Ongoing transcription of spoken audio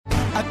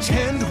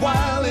Attend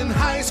while in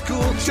high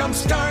school.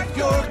 Jumpstart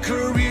your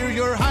career.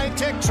 Your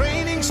high-tech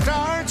training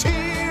starts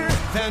here.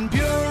 Van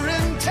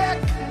Buren Tech.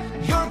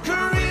 Your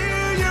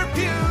career, your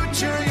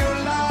future, your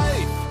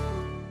life.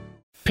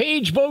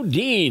 Paige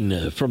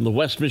Bodine from the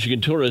West Michigan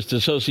Tourist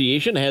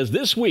Association has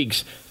this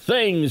week's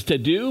Things to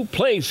Do,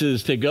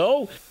 Places to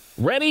Go.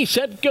 Ready,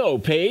 set, go,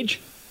 Paige.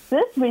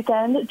 This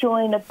weekend,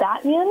 join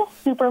Batman,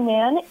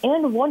 Superman,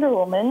 and Wonder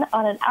Woman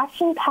on an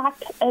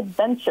action-packed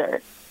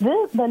adventure.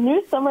 The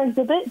new summer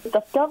exhibit,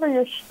 Discover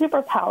Your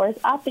Superpowers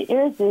at the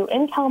Air Zoo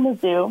in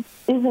Kalamazoo,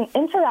 is an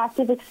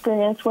interactive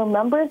experience where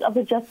members of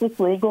the Justice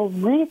League will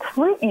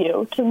recruit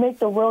you to make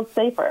the world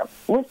safer.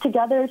 Work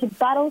together to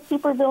battle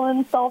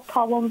supervillains, solve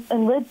problems,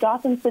 and rid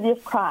Gotham City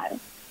of crime.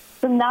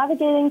 From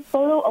navigating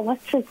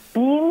photoelectric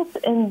beams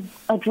in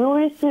a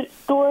jewelry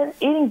store,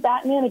 aiding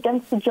Batman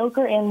against the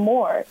Joker, and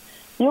more,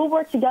 you'll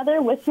work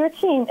together with your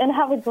team and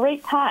have a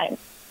great time.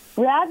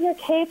 Grab your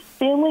capes,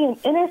 family, and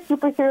inner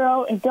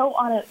superhero and go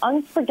on an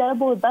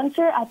unforgettable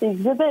adventure at the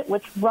exhibit,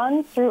 which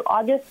runs through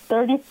August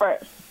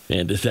 31st.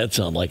 And does that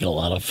sound like a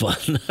lot of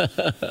fun?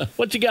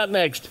 What you got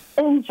next?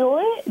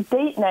 Enjoy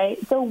date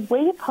night the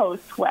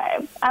Waypost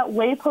way at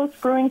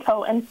Waypost Brewing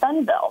Co. in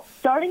Fenville.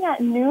 Starting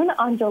at noon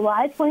on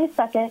July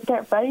 22nd,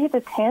 get ready to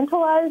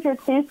tantalize your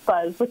taste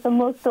buds with the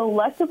most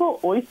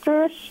delectable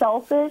oysters,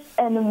 shellfish,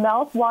 and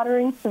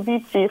mouth-watering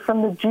ceviche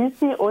from the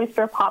Juicy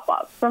Oyster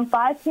Pop-Up. From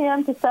 5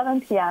 p.m. to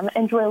 7 p.m.,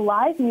 enjoy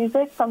live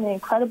music from the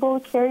incredible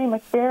Carrie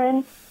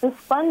McFerrin. This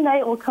fun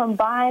night will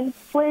combine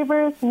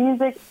flavors,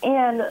 music,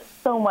 and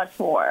so much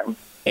more.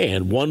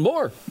 And one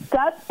more.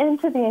 Step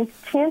into the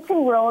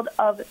enchanting world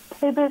of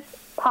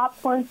Tibbetts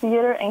Popcorn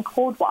Theater in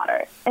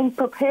Coldwater and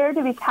prepare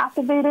to be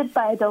captivated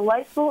by a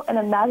delightful and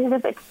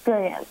imaginative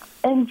experience.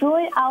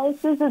 Enjoy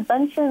Alice's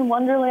Adventure in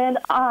Wonderland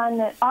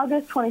on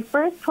August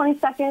 21st,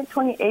 22nd,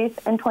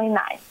 28th, and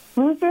 29th.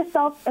 Lose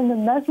yourself in the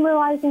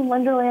mesmerizing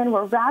Wonderland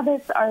where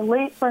rabbits are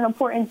late for an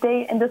important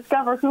date and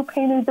discover who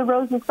painted the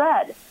roses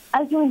red.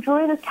 As you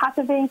enjoy this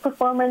captivating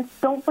performance,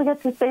 don't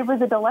forget to savor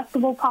the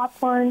delectable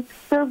popcorn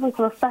served with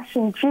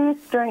refreshing juice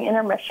during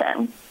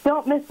intermission.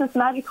 Don't miss this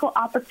magical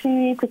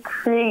opportunity to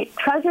create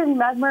treasured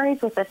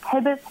memories with the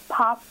Tibbetts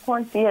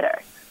Popcorn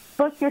Theater.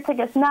 Book your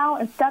tickets now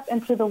and step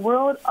into the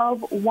world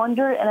of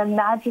wonder and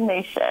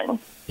imagination.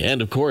 And,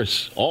 of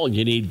course, all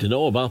you need to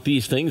know about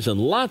these things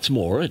and lots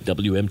more at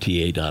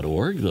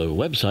WMTA.org, the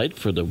website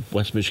for the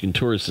West Michigan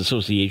Tourist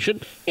Association,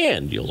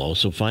 and you'll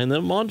also find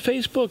them on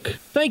Facebook.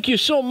 Thank you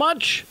so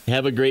much.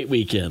 Have a great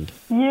weekend.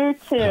 You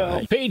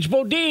too. Paige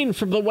Bodine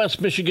from the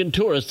West Michigan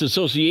Tourist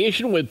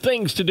Association with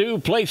Things to Do,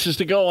 Places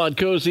to Go on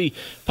Cozy,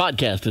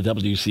 podcast at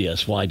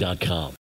WCSY.com.